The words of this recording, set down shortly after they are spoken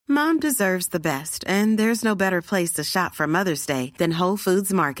Mom deserves the best, and there's no better place to shop for Mother's Day than Whole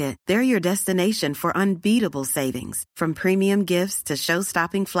Foods Market. They're your destination for unbeatable savings, from premium gifts to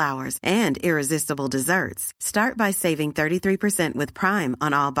show-stopping flowers and irresistible desserts. Start by saving 33% with Prime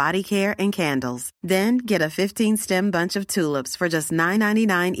on all body care and candles. Then get a 15-stem bunch of tulips for just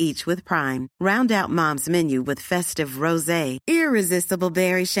 $9.99 each with Prime. Round out Mom's menu with festive rosé, irresistible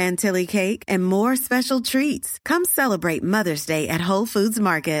berry chantilly cake, and more special treats. Come celebrate Mother's Day at Whole Foods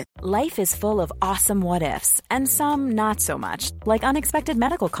Market. Life is full of awesome what-ifs, and some not so much, like unexpected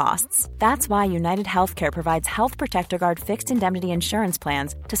medical costs. That's why United Healthcare provides Health Protector Guard fixed indemnity insurance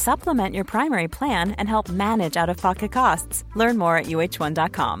plans to supplement your primary plan and help manage out-of-pocket costs. Learn more at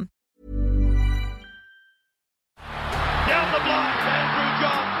uh1.com. Down the block, Andrew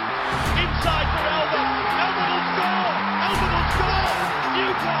John. Inside for Albert. Albert will score. Albert will score.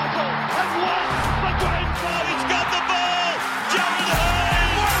 Newcastle have won the grand final. He's got the ball. Jared Hayes.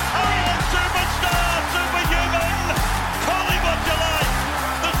 Oh, superstar, superhuman. Collingwood delight.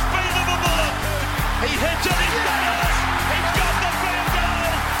 The speed of a bullet. He hits it. He's got it. He's got the fan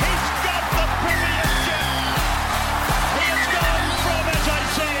goal. He's got the premiership. He has gone from, as I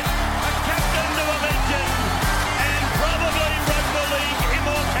said, a captain to a legend. And probably rugby league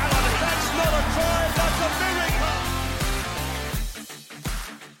immortality. That's not a try, that's a miracle.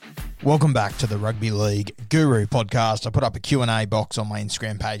 Welcome back to the Rugby League Guru podcast. I put up a Q&A box on my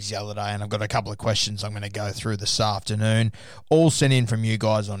Instagram page the other day, and I've got a couple of questions I'm going to go through this afternoon, all sent in from you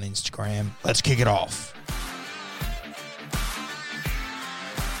guys on Instagram. Let's kick it off.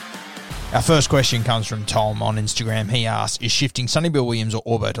 Our first question comes from Tom on Instagram. He asks, is shifting Sonny Bill Williams or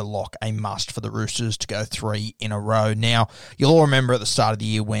Orbo to lock a must for the Roosters to go 3 in a row? Now, you'll all remember at the start of the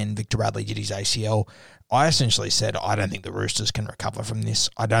year when Victor Radley did his ACL, I essentially said, I don't think the Roosters can recover from this.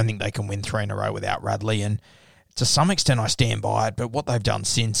 I don't think they can win 3 in a row without Radley. And to some extent, I stand by it. But what they've done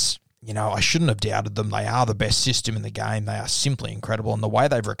since, I shouldn't have doubted them. They are the best system in the game. They are simply incredible. And the way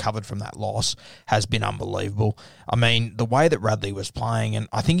they've recovered from that loss has been unbelievable. I mean, the way that Radley was playing, and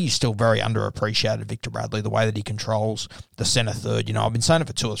I think he's still very underappreciated, Victor Radley, the way that he controls the centre third. I've been saying it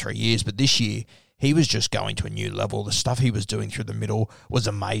for 2 or 3 years, but this year, he was just going to a new level. The stuff he was doing through the middle was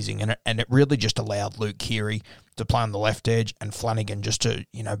amazing, and it really just allowed Luke Keary to play on the left edge and Flanagan just to,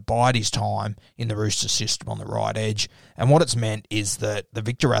 bide his time in the Roosters system on the right edge. And what it's meant is that the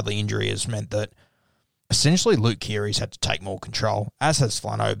Victor Radley injury has meant that essentially Luke Keary's had to take more control, as has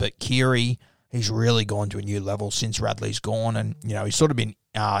Flano, but Keary, he's really gone to a new level since Radley's gone, and, he's sort of been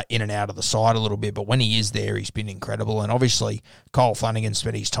in and out of the side a little bit, but when he is there, he's been incredible. And obviously, Kyle Flanagan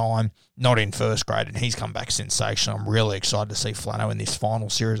spent his time not in first grade, and he's come back sensational. I'm really excited to see Flano in this final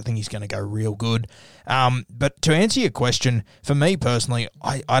series. I think he's going to go real good. But to answer your question, for me personally,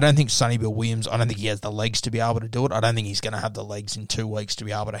 I don't think Sonny Bill Williams, I don't think he has the legs to be able to do it. I don't think he's going to have the legs in 2 weeks to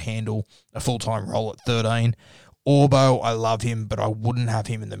be able to handle a full-time role at 13. Orbo, I love him, but I wouldn't have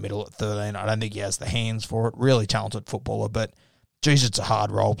him in the middle at 13. I don't think he has the hands for it. Really talented footballer, but geez, it's a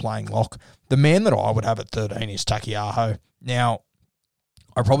hard role-playing lock. The man that I would have at 13 is Takiaho. Now,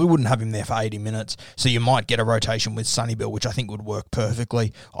 I probably wouldn't have him there for 80 minutes, so you might get a rotation with Sonny Bill, which I think would work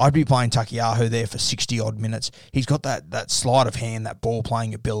perfectly. I'd be playing Takiaho there for 60-odd minutes. He's got that sleight of hand, that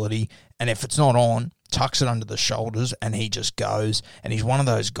ball-playing ability, and if it's not on, tucks it under the shoulders, and he just goes. And he's one of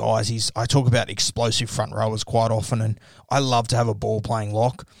those guys. I talk about explosive front rowers quite often, and I love to have a ball-playing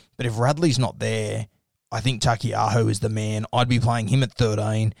lock, but if Radley's not there, I think Takiaho is the man. I'd be playing him at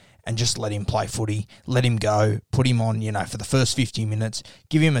 13 and just let him play footy, let him go, put him on, for the first 50 minutes,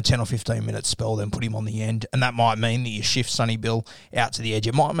 give him a 10 or 15 minute spell, then put him on the end. And that might mean that you shift Sonny Bill out to the edge.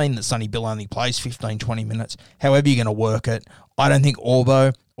 It might mean that Sonny Bill only plays 15, 20 minutes. However you're going to work it, I don't think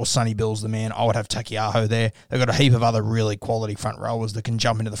Orbo or Sonny Bill's the man. I would have Takiaho there. They've got a heap of other really quality front rowers that can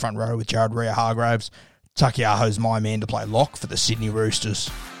jump into the front row with Jared Rea-Hargraves. Takiaho's my man to play lock for the Sydney Roosters.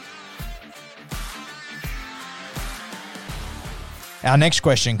 Our next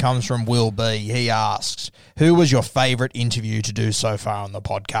question comes from Will B. He asks, who was your favourite interview to do so far on the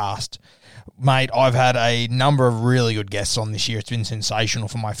podcast? Mate, I've had a number of really good guests on this year. It's been sensational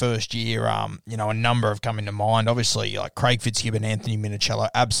for my first year. A number have come into mind. Obviously, like Craig Fitzgibbon, Anthony Minicello,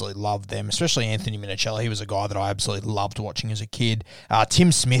 absolutely loved them, especially Anthony Minicello. He was a guy that I absolutely loved watching as a kid.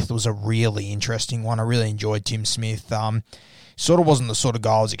 Tim Smith was a really interesting one. I really enjoyed Tim Smith. Sort of wasn't the sort of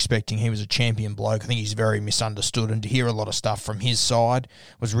guy I was expecting. He was a champion bloke. I think he's very misunderstood, and to hear a lot of stuff from his side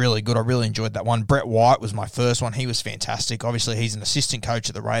was really good. I really enjoyed that one. Brett White was my first one. He was fantastic. Obviously, he's an assistant coach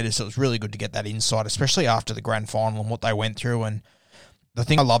at the Raiders, so it was really good to get that insight, especially after the grand final and what they went through. And the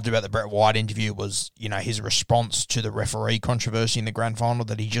thing I loved about the Brett White interview was, his response to the referee controversy in the grand final,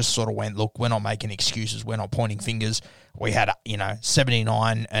 that he just sort of went, look, we're not making excuses, we're not pointing fingers. We had,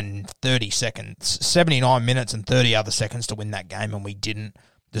 79 minutes and 30 other seconds to win that game, and we didn't.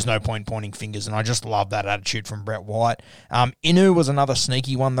 There's no point pointing fingers, and I just love that attitude from Brett White. Inu was another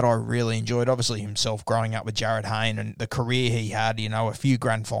sneaky one that I really enjoyed. Obviously himself growing up with Jared Hayne and the career he had, a few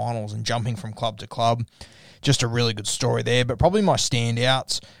grand finals and jumping from club to club. Just a really good story there. But probably my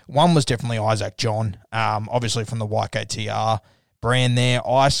standouts, one was definitely Isaac John, obviously from the YKTR brand there.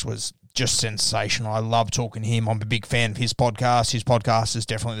 Ice was just sensational. I love talking to him. I'm a big fan of his podcast. His podcast is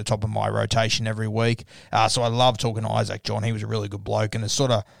definitely the top of my rotation every week. So I love talking to Isaac John. He was a really good bloke and has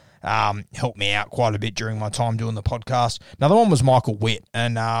sort of helped me out quite a bit during my time doing the podcast. Another one was Michael Witt.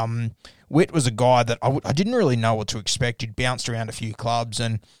 And Witt was a guy that I didn't really know what to expect. He'd bounced around a few clubs,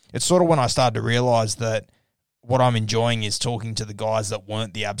 and it's sort of when I started to realise that what I'm enjoying is talking to the guys that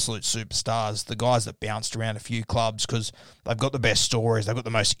weren't the absolute superstars, the guys that bounced around a few clubs, because they've got the best stories, they've got the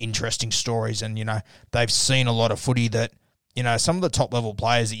most interesting stories, and, they've seen a lot of footy that, some of the top-level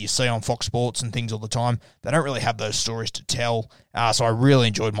players that you see on Fox Sports and things all the time, they don't really have those stories to tell. So I really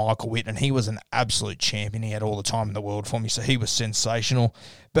enjoyed Michael Witt, and he was an absolute champion. He had all the time in the world for me, so he was sensational.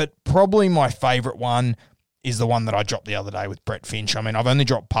 But probably my favourite one is the one that I dropped the other day with Brett Finch. I mean, I've only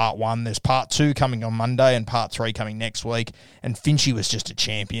dropped part 1. There's part 2 coming on Monday and part 3 coming next week. And Finchy was just a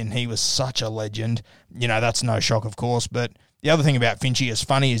champion. He was such a legend. That's no shock, of course. But the other thing about Finchy, as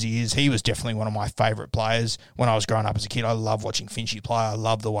funny as he is, he was definitely one of my favourite players when I was growing up as a kid. I love watching Finchy play. I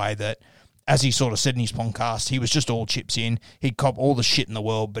love the way that, as he sort of said in his podcast, he was just all chips in. He'd cop all the shit in the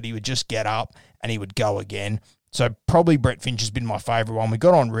world, but he would just get up and he would go again. So probably Brett Finch has been my favourite one. We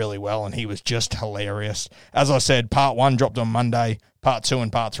got on really well, and he was just hilarious. As I said, part 1 dropped on Monday. Part 2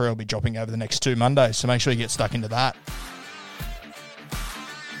 and part 3 will be dropping over the next 2 Mondays, so make sure you get stuck into that.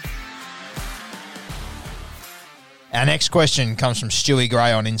 Our next question comes from Stewie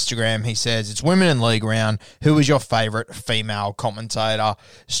Gray on Instagram. He says, it's Women in League round. Who is your favourite female commentator?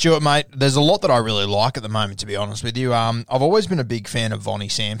 Stuart, mate, there's a lot that I really like at the moment, to be honest with you. I've always been a big fan of Vonnie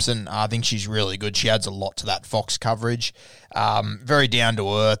Sampson. I think she's really good. She adds a lot to that Fox coverage. Very down to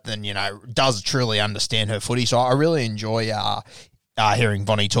earth and, does truly understand her footy. So I really enjoy hearing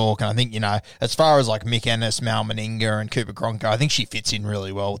Vonnie talk, and I think, as far as like Mick Ennis, Mal Meninga and Cooper Cronko, I think she fits in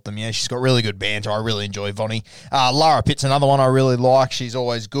really well with them. Yeah, she's got really good banter. I really enjoy Vonnie. Lara Pitt's another one I really like. She's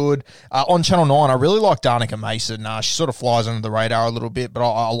always good. On Channel 9, I really like Danica Mason. She sort of flies under the radar a little bit, but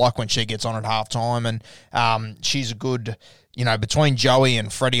I like when she gets on at halftime, and she's a good... between Joey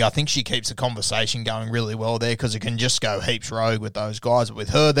and Freddie, I think she keeps the conversation going really well there, because it can just go heaps rogue with those guys. But with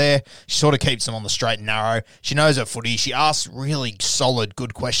her there, she sort of keeps them on the straight and narrow. She knows her footy. She asks really solid,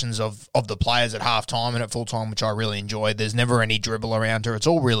 good questions of the players at halftime and at full time, which I really enjoy. There's never any dribble around her. It's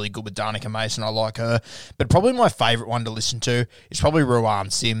all really good with Danica Mason. I like her. But probably my favourite one to listen to is probably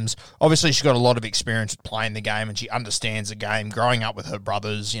Ruan Sims. Obviously, she's got a lot of experience with playing the game, and she understands the game. Growing up with her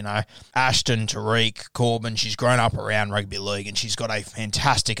brothers, Ashton, Tariq, Corbin, she's grown up around rugby league, and she's got a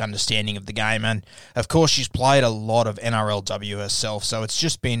fantastic understanding of the game, and of course she's played a lot of NRLW herself, so it's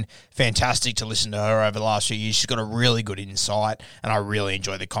just been fantastic to listen to her over the last few years. She's got a really good insight, and I really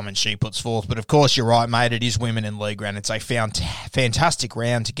enjoy the comments she puts forth. But of course, you're right, mate, it is Women in League round. It's a fantastic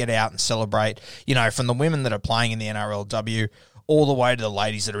round to get out and celebrate, from the women that are playing in the NRLW all the way to the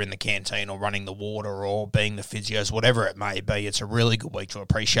ladies that are in the canteen or running the water or being the physios, whatever it may be. It's a really good week to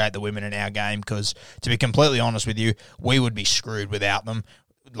appreciate the women in our game, because, to be completely honest with you, we would be screwed without them.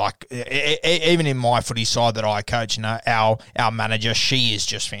 Like, even in my footy side that I coach, our manager, she is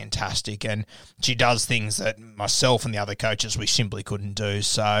just fantastic, and she does things that myself and the other coaches, we simply couldn't do.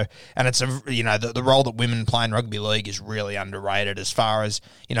 So, and it's the role that women play in rugby league is really underrated, as far as,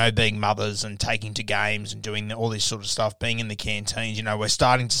 being mothers and taking to games and doing all this sort of stuff, being in the canteens. We're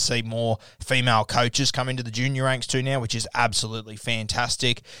starting to see more female coaches come into the junior ranks too now, which is absolutely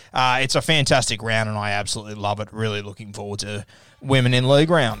fantastic. It's a fantastic round, and I absolutely love it. Really looking forward to Women in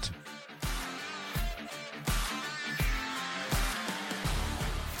League round.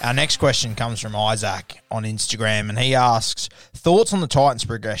 Our next question comes from Isaac on Instagram, and he asks, thoughts on the Titans'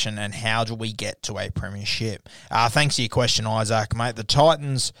 progression and how do we get to a premiership? Thanks for your question, Isaac. Mate, the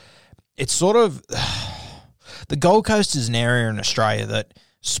Titans, it's sort of... the Gold Coast is an area in Australia that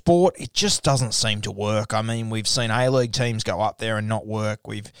sport, it just doesn't seem to work. I mean, we've seen A-League teams go up there and not work.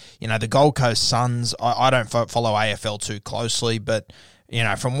 The Gold Coast Suns, I don't follow AFL too closely, but,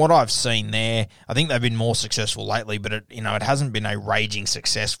 from what I've seen there, I think they've been more successful lately, but it hasn't been a raging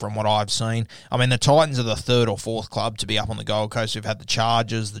success from what I've seen. I mean, the Titans are the third or fourth club to be up on the Gold Coast. We've had the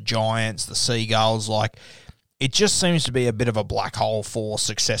Chargers, the Giants, the Seagulls, it just seems to be a bit of a black hole for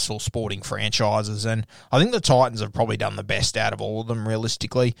successful sporting franchises. And I think the Titans have probably done the best out of all of them,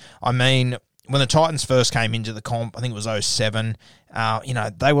 realistically. I mean, when the Titans first came into the comp, I think it was 2007,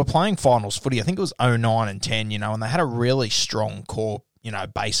 they were playing finals footy. I think it was 2009 and 10, and they had a really strong core,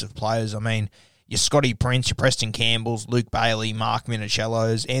 base of players. I mean, your Scotty Prince, your Preston Campbells, Luke Bailey, Mark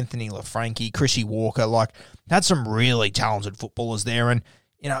Minicellos, Anthony LaFranchi, Chrissy Walker, had some really talented footballers there. And,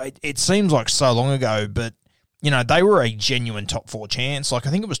 it seems like so long ago, but they were a genuine top four chance. I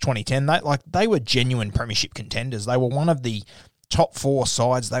think it was 2010. They were genuine premiership contenders. They were one of the top four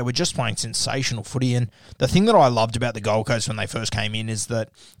sides. They were just playing sensational footy. And the thing that I loved about the Gold Coast when they first came in is that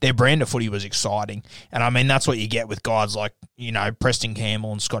their brand of footy was exciting. And I mean, that's what you get with guys like, Preston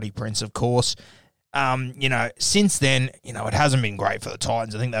Campbell and Scotty Prince, of course. Since then, it hasn't been great for the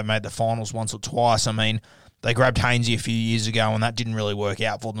Titans. I think they've made the finals once or twice. I mean, they grabbed Hainsey a few years ago and that didn't really work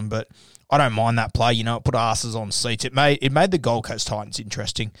out for them, but I don't mind that play. It put asses on seats. It made the Gold Coast Titans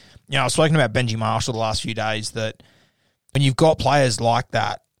interesting. I was speaking about Benji Marshall the last few days, that when you've got players like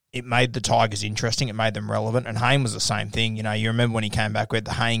that, it made the Tigers interesting. It made them relevant. And Hayne was the same thing. You remember when he came back with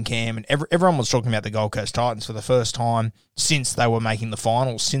the Hayne cam, and everyone was talking about the Gold Coast Titans for the first time since they were making the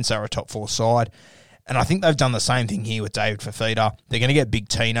finals, since they were a top four side. And I think they've done the same thing here with David Fifita. They're going to get Big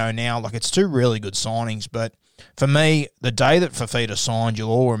Tino now. It's two really good signings. But for me, the day that Fifita signed, you'll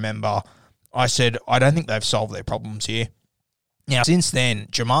all remember, I said, I don't think they've solved their problems here. Now, since then,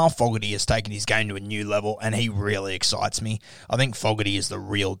 Jamal Fogarty has taken his game to a new level, and he really excites me. I think Fogarty is the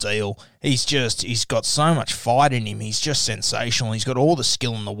real deal. He's got so much fight in him. He's just sensational. He's got all the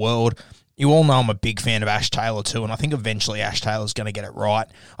skill in the world. You all know I'm a big fan of Ash Taylor too, and I think eventually Ash Taylor's going to get it right.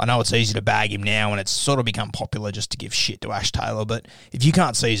 I know it's easy to bag him now, and it's sort of become popular just to give shit to Ash Taylor, but if you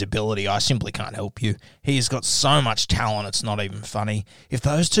can't see his ability, I simply can't help you. He's got so much talent, it's not even funny. If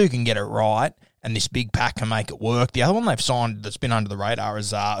those two can get it right, and this big pack can make it work. The other one they've signed that's been under the radar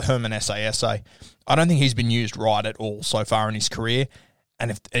is Herman Sasa. I don't think he's been used right at all so far in his career.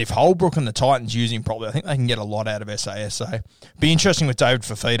 And if Holbrook and the Titans use him properly, I think they can get a lot out of Sasa. Be interesting with David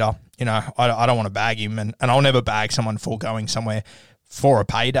Fifita. I don't want to bag him, and I'll never bag someone for going somewhere for a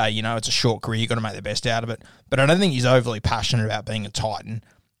payday. It's a short career. You've got to make the best out of it. But I don't think he's overly passionate about being a Titan.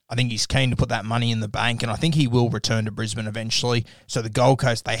 I think he's keen to put that money in the bank, and I think he will return to Brisbane eventually. So the Gold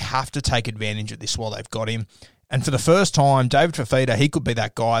Coast, they have to take advantage of this while they've got him. And for the first time, David Fifita, he could be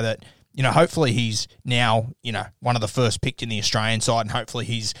that guy that, hopefully he's now, one of the first picked in the Australian side, and hopefully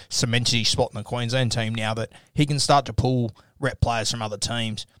he's cemented his spot in the Queensland team now that he can start to pull rep players from other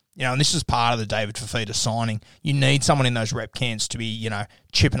teams. And this is part of the David Fifita signing. You need someone in those rep camps to be,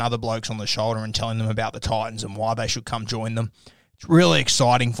 chipping other blokes on the shoulder and telling them about the Titans and why they should come join them. It's really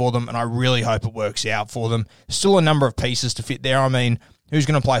exciting for them, and I really hope it works out for them. Still a number of pieces to fit there. I mean, who's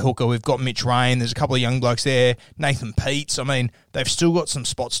going to play hooker? We've got Mitch Rain. There's a couple of young blokes there. Nathan Peets. I mean, they've still got some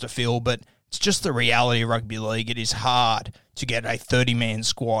spots to fill, but it's just the reality of rugby league. It is hard to get a 30-man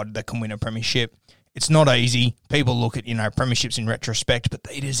squad that can win a premiership. It's not easy. People look at, premierships in retrospect, but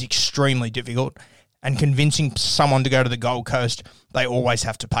it is extremely difficult. And convincing someone to go to the Gold Coast, they always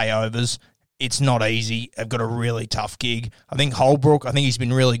have to pay overs. It's not easy. They've got a really tough gig. I think Holbrook, he's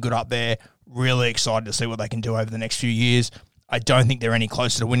been really good up there. Really excited to see what they can do over the next few years. I don't think they're any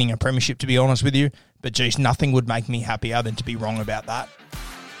closer to winning a premiership, to be honest with you. But, geez, nothing would make me happier than to be wrong about that.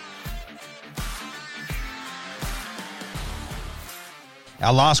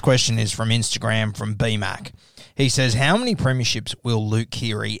 Our last question is from Instagram from BMac. He says, how many premierships will Luke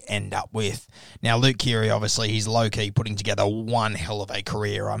Keary end up with? Now, Luke Keary, obviously, he's low-key putting together one hell of a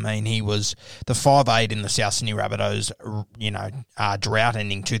career. I mean, he was the 5'8" in the South Sydney Rabbitohs,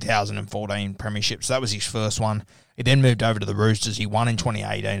 drought-ending 2014 premiership. So that was his first one. He then moved over to the Roosters. He won in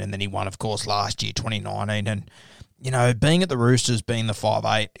 2018, and then he won, of course, last year, 2019. And, being at the Roosters, being the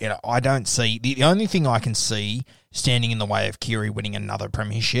 5'8", I don't see... The only thing I can see standing in the way of Keary winning another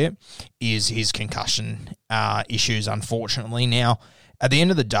premiership is his concussion issues, unfortunately. Now, at the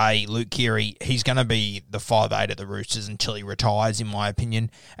end of the day, Luke Keary, he's going to be the 5'8" at the Roosters until he retires, in my opinion,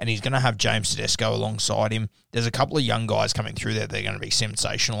 and he's going to have James Tedesco alongside him. There's a couple of young guys coming through there. They're going to be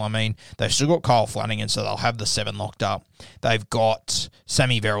sensational. I mean, they've still got Kyle Flanagan, so they'll have the 7 locked up. They've got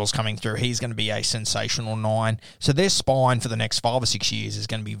Sammy Verrills coming through. He's going to be a sensational 9. So their spine for the next 5 or 6 years is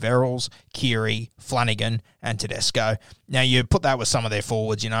going to be Verrills, Keary, Flanagan, and Tedesco. Now, you put that with some of their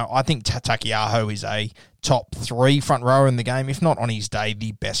forwards. I think Takiaho is a top 3 front rower in the game, if not on his day,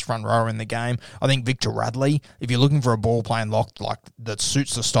 the best front rower in the game. I think Victor Radley, if you're looking for a ball-playing lock that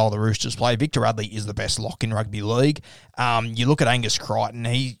suits the style the Roosters play, Victor Radley is the best lock in rugby league. You look at Angus Crichton,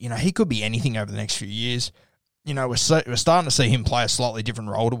 he could be anything over the next few years. we're starting to see him play a slightly different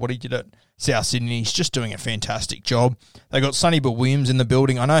role to what he did at South Sydney. He's just doing a fantastic job. They got Sonny Bill Williams in the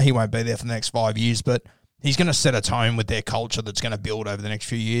building. I know he won't be there for the next 5 years, but he's going to set a tone with their culture that's going to build over the next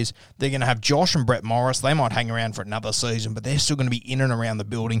few years. They're going to have Josh and Brett Morris. They might hang around for another season, but they're still going to be in and around the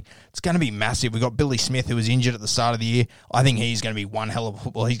building. It's going to be massive. We've got Billy Smith, who was injured at the start of the year. I think he's going to be one hell of a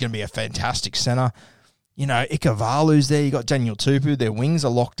football. He's going to be a fantastic centre. Ikavalu's there. You got Daniel Tupu. Their wings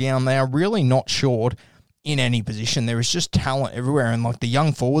are locked down. They are really not short in any position. There is just talent everywhere, and like the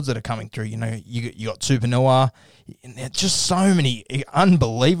young forwards that are coming through, you got Tupanua, and there are just so many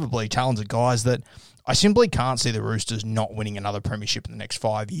unbelievably talented guys that I simply can't see the Roosters not winning another premiership in the next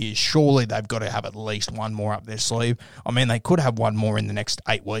 5 years. Surely they've got to have at least one more up their sleeve. I mean, they could have one more in the next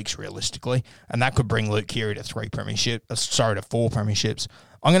 8 weeks, realistically, and that could bring Luke Keary to 4 premierships.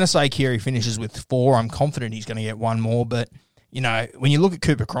 I'm going to say Keary finishes with 4. I'm confident he's going to get one more, but, when you look at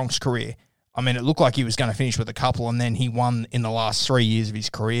Cooper Cronk's career, I mean, it looked like he was going to finish with a couple, and then he won in the last 3 years of his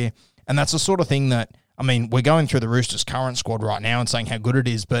career. And that's the sort of thing that, I mean, we're going through the Roosters' current squad right now and saying how good it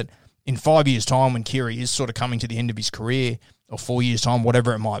is, but in 5 years' time, when Keary is sort of coming to the end of his career, or 4 years' time,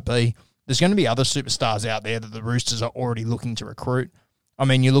 whatever it might be, there's going to be other superstars out there that the Roosters are already looking to recruit. I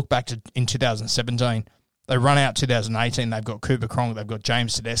mean, you look back to in 2017, they run out 2018, they've got Cooper Cronk, they've got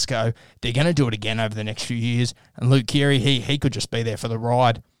James Tedesco. They're going to do it again over the next few years, and Luke Keary, he could just be there for the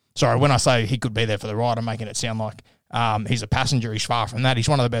ride. Sorry, when I say he could be there for the ride, I'm making it sound like he's a passenger. He's far from that. He's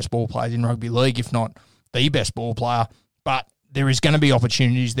one of the best ball players in rugby league, if not the best ball player. But there is going to be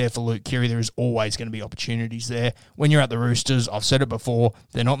opportunities there for Luke Keary. There is always going to be opportunities there. When you're at the Roosters, I've said it before,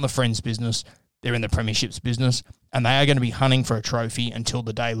 they're not in the friends business. They're in the premierships business. And they are going to be hunting for a trophy until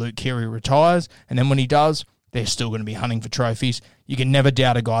the day Luke Keary retires. And then when he does, they're still going to be hunting for trophies. You can never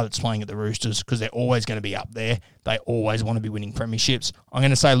doubt a guy that's playing at the Roosters because they're always going to be up there. They always want to be winning premierships. I'm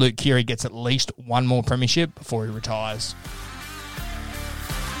going to say Luke Keary gets at least one more premiership before he retires.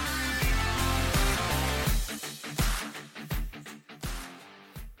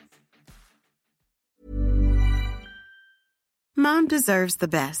 Mom deserves the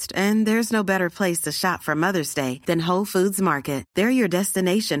best, and there's no better place to shop for Mother's Day than Whole Foods Market. They're your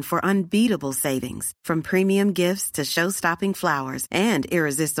destination for unbeatable savings, from premium gifts to show-stopping flowers and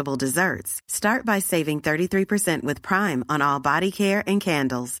irresistible desserts. Start by saving 33% with Prime on all body care and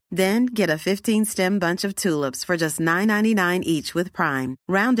candles. Then get a 15-stem bunch of tulips for just $9.99 each with Prime.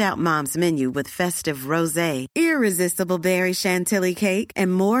 Round out Mom's menu with festive rosé, irresistible berry chantilly cake,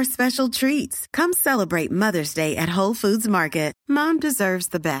 and more special treats. Come celebrate Mother's Day at Whole Foods Market. Mom deserves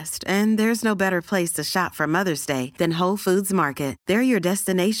the best, and there's no better place to shop for Mother's Day than Whole Foods Market. They're your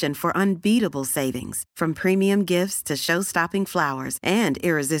destination for unbeatable savings, from premium gifts to show-stopping flowers and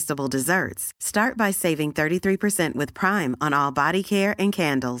irresistible desserts. Start by saving 33% with Prime on all body care and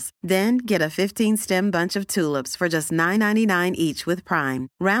candles. Then get a 15-stem bunch of tulips for just $9.99 each with Prime.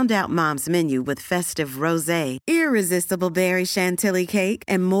 Round out Mom's menu with festive rosé, irresistible berry chantilly cake,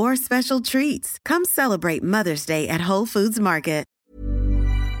 and more special treats. Come celebrate Mother's Day at Whole Foods Market.